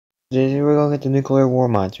Today we're gonna get the nuclear war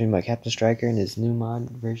mod made by CaptainStryker, and his new mod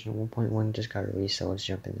version 1.1 just got released, so let's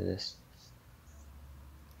jump into this.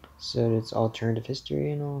 So it's alternative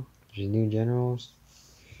history and all. There's new generals.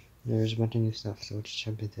 There's a bunch of new stuff, so let's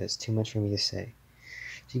jump into this. Too much for me to say.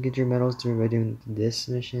 So you get your medals by doing this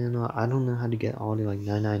mission and all. I don't know how to get all the like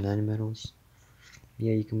 999 medals.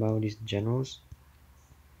 Yeah, you can buy all these generals.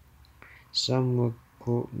 Some look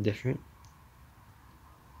cool, different.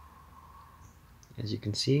 As you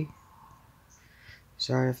can see.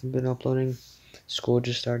 Sorry, I haven't been uploading. School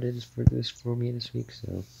just started for me this week,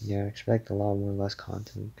 so yeah, I expect a lot more less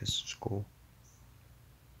content because of school.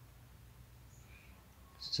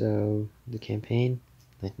 So the campaign,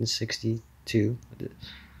 1962.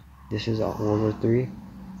 This is World War III,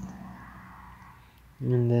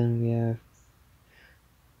 and then we have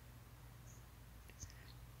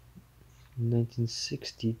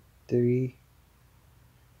 1963,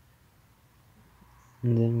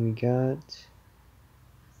 and then we got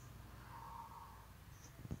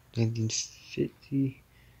 1950.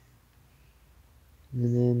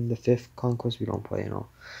 And then the fifth conquest we don't play at all.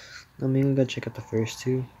 I mean, we gotta check out the first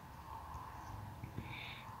two.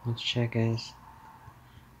 Let's check as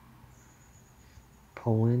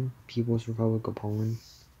Poland, People's Republic of Poland.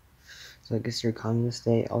 So I guess they're a communist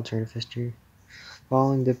state, alternative history.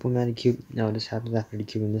 Following diplomatic coup. No, this happens after the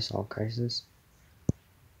Cuban Missile Crisis.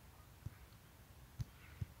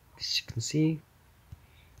 As you can see,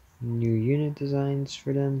 new unit designs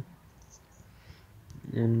for them.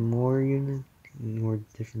 And more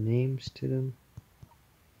different names to them.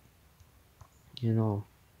 And all.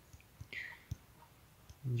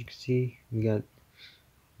 As you can see, we got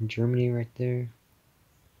Germany right there.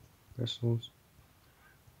 Brussels.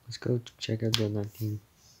 Let's go check out the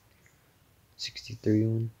 1963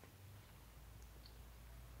 one.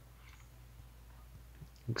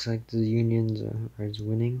 Looks like the Unions are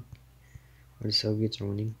winning, or the Soviets are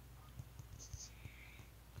winning.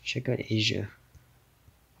 Check out Asia.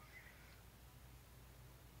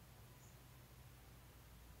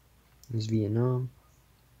 There's Vietnam.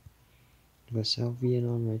 We got South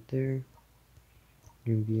Vietnam right there.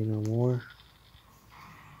 During Vietnam War.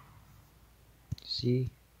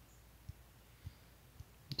 See?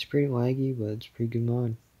 It's pretty laggy, but it's a pretty good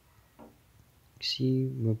mod.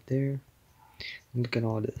 See, up there. Look at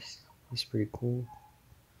all this. It's pretty cool.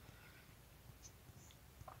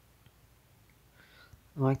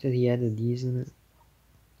 I like that he added these in it.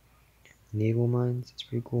 Naval mines. It's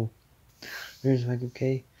pretty cool. There's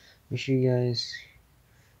MikeyAFK. Make sure you guys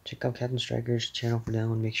check out CaptainStryker's channel for that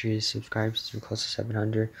one. Make sure you subscribe so we're close to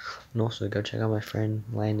 700. And also go check out my friend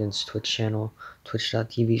Landon's Twitch channel,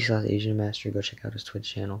 twitch.tv/AsianMaster. Go check out his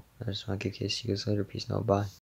Twitch channel. I just want to give you guys later. Peace out. Bye.